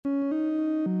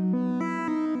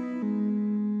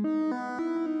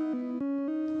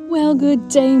Well, good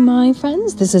day, my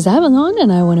friends. This is Avalon,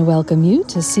 and I want to welcome you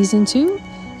to Season 2,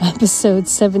 Episode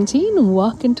 17,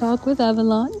 Walk and Talk with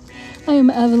Avalon. I am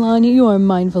Avalon, your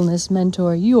mindfulness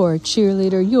mentor, your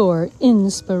cheerleader, your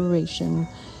inspiration,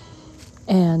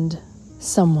 and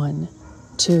someone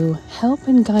to help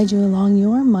and guide you along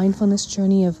your mindfulness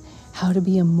journey of how to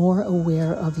be more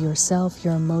aware of yourself,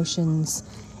 your emotions,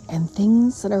 and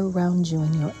things that are around you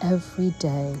in your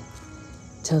everyday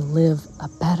to live a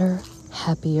better,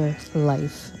 happier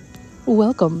life.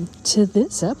 Welcome to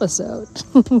this episode.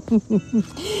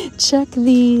 Check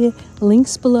the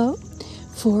links below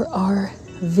for our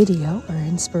video, our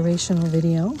inspirational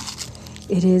video.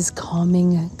 It is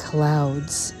Calming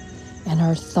Clouds. And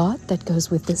our thought that goes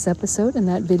with this episode and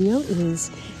that video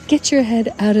is get your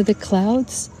head out of the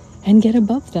clouds and get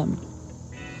above them.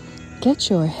 Get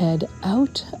your head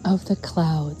out of the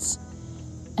clouds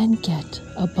and get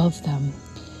above them.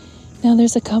 Now,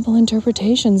 there's a couple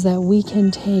interpretations that we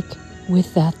can take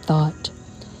with that thought.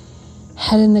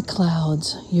 Head in the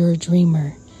clouds, you're a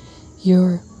dreamer.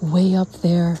 You're way up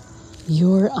there.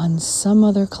 You're on some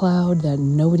other cloud that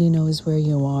nobody knows where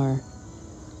you are.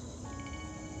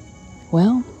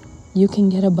 Well, you can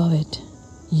get above it.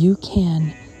 You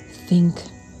can think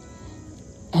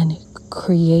and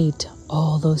create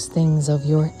all those things of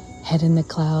your head in the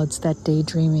clouds, that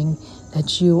daydreaming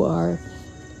that you are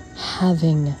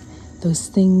having, those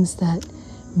things that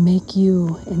make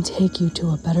you and take you to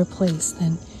a better place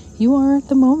than you are at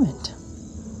the moment.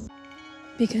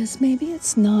 Because maybe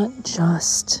it's not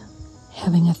just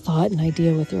having a thought and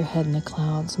idea with your head in the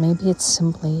clouds. Maybe it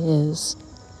simply is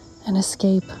an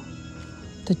escape,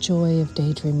 the joy of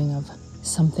daydreaming of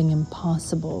something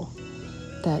impossible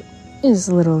that is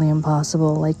literally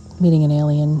impossible, like meeting an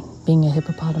alien, being a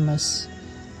hippopotamus,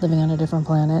 living on a different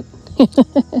planet.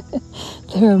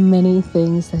 There are many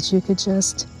things that you could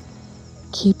just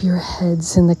keep your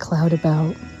heads in the cloud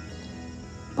about.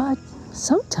 But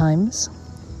sometimes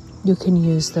you can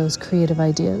use those creative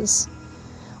ideas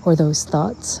or those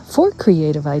thoughts for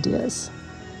creative ideas,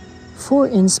 for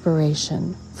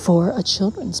inspiration, for a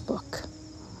children's book.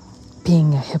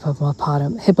 Being a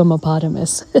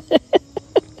hippopotamus.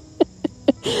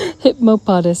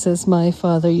 Hippopotamus, as my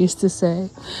father used to say.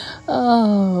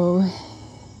 Oh,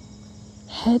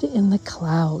 head in the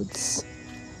clouds,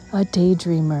 a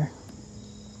daydreamer.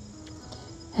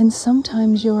 And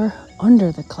sometimes you're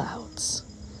under the clouds.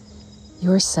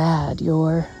 You're sad,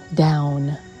 you're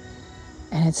down,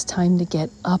 and it's time to get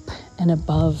up and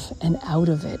above and out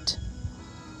of it.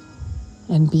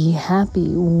 And be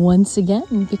happy once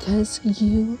again because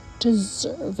you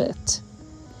deserve it.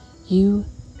 You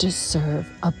deserve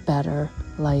a better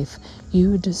life.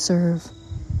 You deserve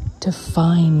to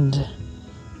find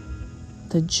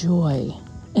the joy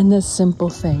in the simple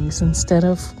things instead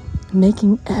of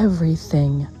making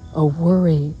everything a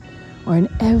worry or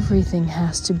everything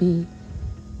has to be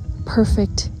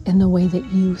perfect in the way that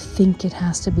you think it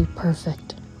has to be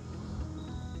perfect.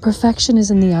 Perfection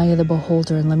is in the eye of the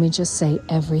beholder, and let me just say,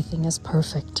 everything is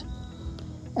perfect.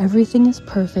 Everything is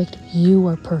perfect. You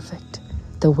are perfect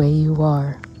the way you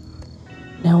are.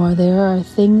 Now, there are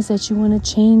things that you want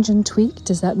to change and tweak?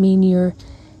 Does that mean you're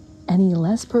any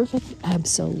less perfect?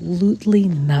 Absolutely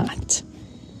not.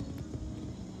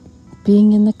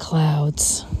 Being in the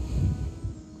clouds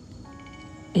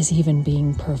is even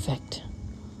being perfect.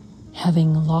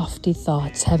 Having lofty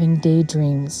thoughts, having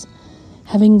daydreams,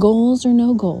 having goals or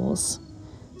no goals.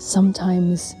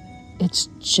 Sometimes it's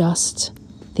just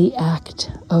the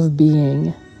act of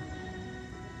being.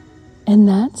 And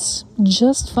that's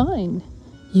just fine.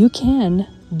 You can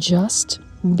just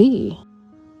be.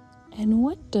 And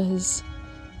what does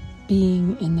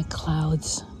being in the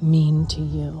clouds mean to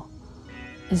you?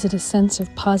 Is it a sense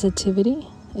of positivity?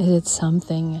 Is it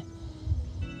something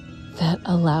that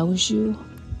allows you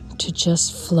to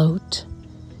just float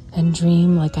and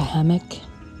dream like a hammock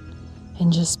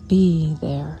and just be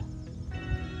there?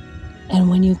 And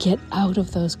when you get out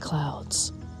of those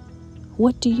clouds,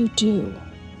 what do you do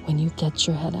when you get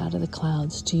your head out of the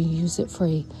clouds? Do you use it for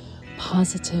a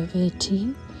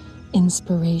positivity,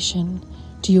 inspiration?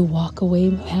 Do you walk away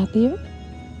happier?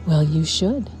 Well, you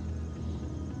should.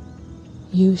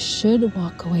 You should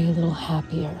walk away a little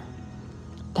happier.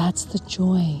 That's the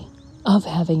joy of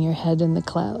having your head in the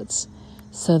clouds,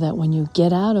 so that when you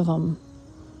get out of them,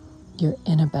 you're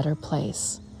in a better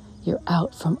place. You're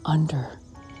out from under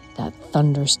that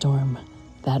thunderstorm,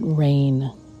 that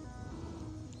rain,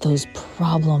 those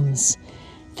problems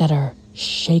that are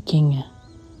shaking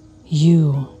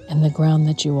you and the ground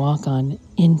that you walk on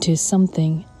into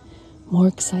something more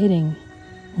exciting,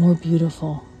 more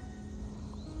beautiful,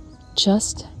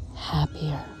 just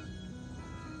happier.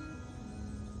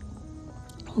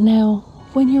 Now,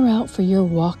 when you're out for your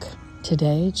walk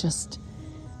today, just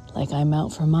like I'm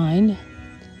out for mine,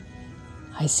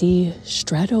 I see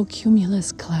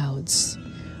stratocumulus clouds,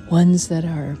 ones that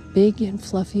are big and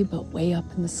fluffy but way up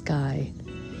in the sky,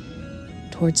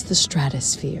 towards the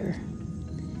stratosphere.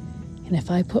 And if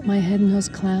I put my head in those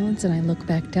clouds and I look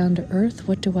back down to earth,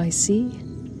 what do I see?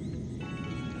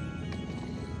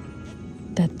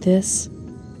 That this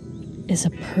is a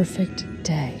perfect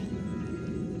day,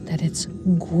 that it's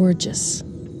gorgeous.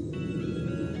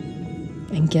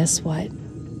 And guess what?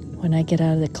 When I get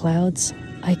out of the clouds,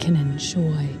 I can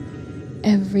enjoy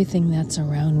everything that's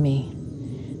around me.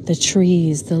 The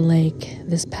trees, the lake,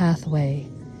 this pathway,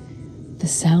 the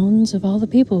sounds of all the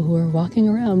people who are walking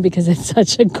around because it's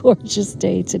such a gorgeous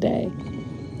day today.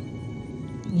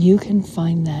 You can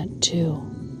find that too.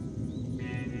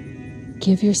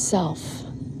 Give yourself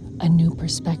a new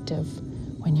perspective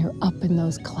when you're up in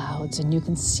those clouds and you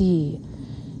can see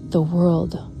the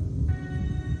world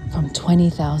from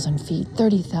 20,000 feet,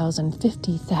 30,000,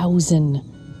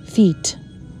 50,000 feet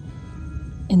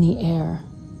in the air.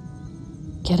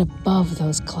 Get above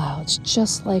those clouds,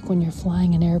 just like when you're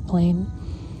flying an airplane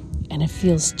and it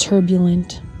feels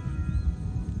turbulent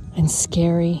and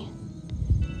scary.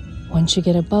 Once you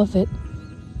get above it,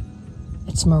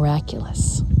 it's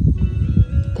miraculous.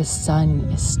 The sun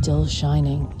is still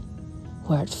shining.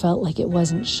 Where it felt like it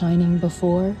wasn't shining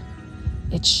before,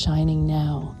 it's shining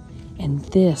now. And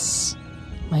this,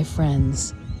 my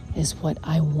friends, is what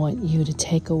I want you to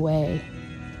take away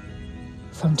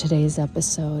from today's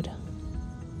episode.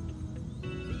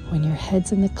 When your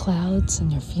head's in the clouds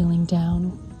and you're feeling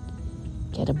down,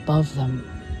 get above them.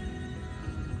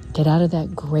 Get out of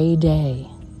that gray day.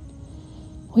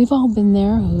 We've all been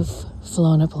there who've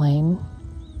flown a plane.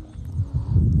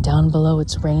 Down below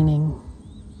it's raining.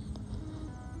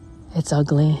 It's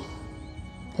ugly.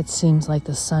 It seems like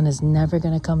the sun is never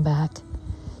going to come back.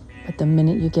 But the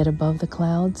minute you get above the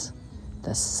clouds,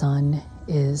 the sun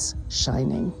is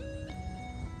shining.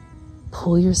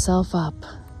 Pull yourself up.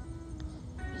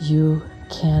 You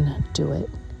can do it.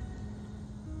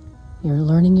 You're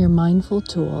learning your mindful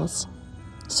tools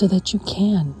so that you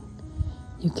can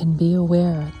be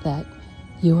aware that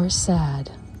you are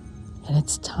sad and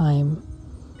it's time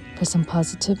for some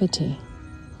positivity.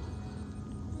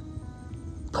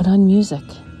 Put on music.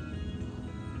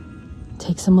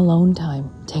 Take some alone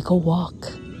time. Take a walk.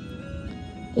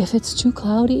 If it's too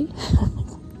cloudy,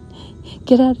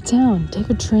 get out of town.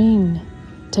 Take a train.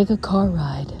 Take a car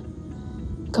ride.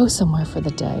 Go somewhere for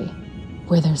the day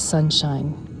where there's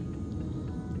sunshine.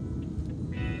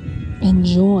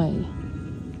 Enjoy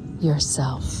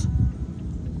yourself.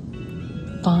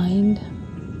 Find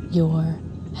your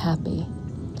happy.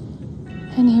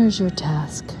 And here's your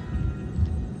task.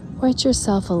 Write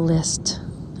yourself a list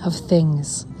of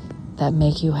things that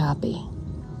make you happy.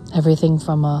 Everything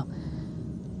from a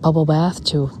bubble bath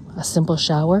to a simple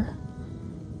shower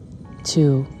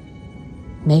to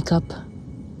makeup,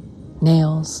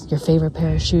 nails, your favorite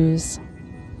pair of shoes,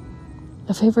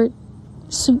 a favorite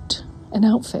suit, an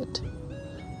outfit,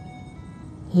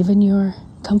 even your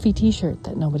comfy t-shirt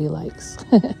that nobody likes.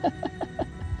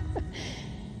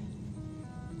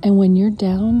 And when you're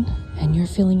down and you're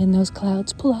feeling in those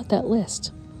clouds, pull out that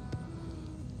list.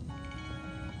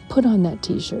 Put on that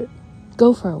t-shirt.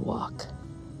 Go for a walk.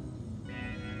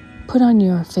 Put on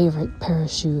your favorite pair of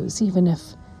shoes, even if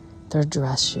they're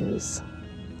dress shoes.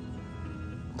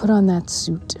 Put on that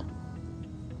suit.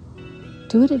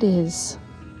 Do what it is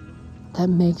that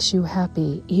makes you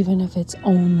happy, even if it's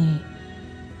only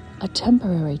a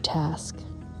temporary task,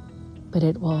 but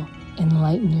it will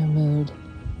enlighten your mood.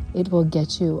 It will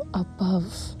get you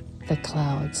above the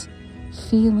clouds,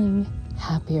 feeling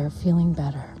happier, feeling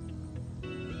better.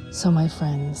 So my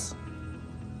friends,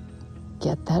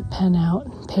 get that pen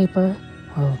out, paper,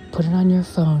 or put it on your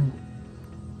phone,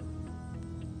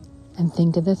 and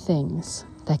think of the things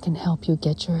that can help you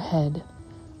get your head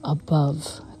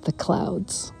above the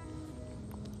clouds.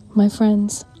 My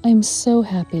friends, I'm so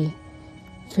happy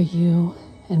for you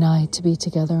and I to be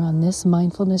together on this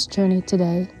mindfulness journey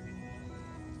today.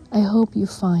 I hope you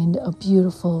find a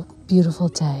beautiful, beautiful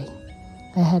day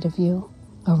ahead of you,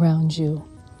 around you,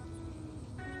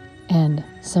 and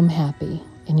some happy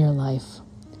in your life.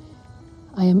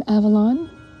 I am Avalon,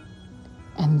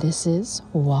 and this is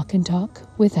Walk and Talk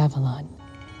with Avalon.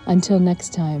 Until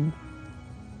next time,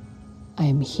 I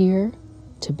am here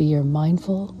to be your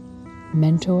mindful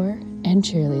mentor and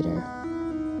cheerleader.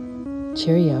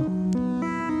 Cheerio.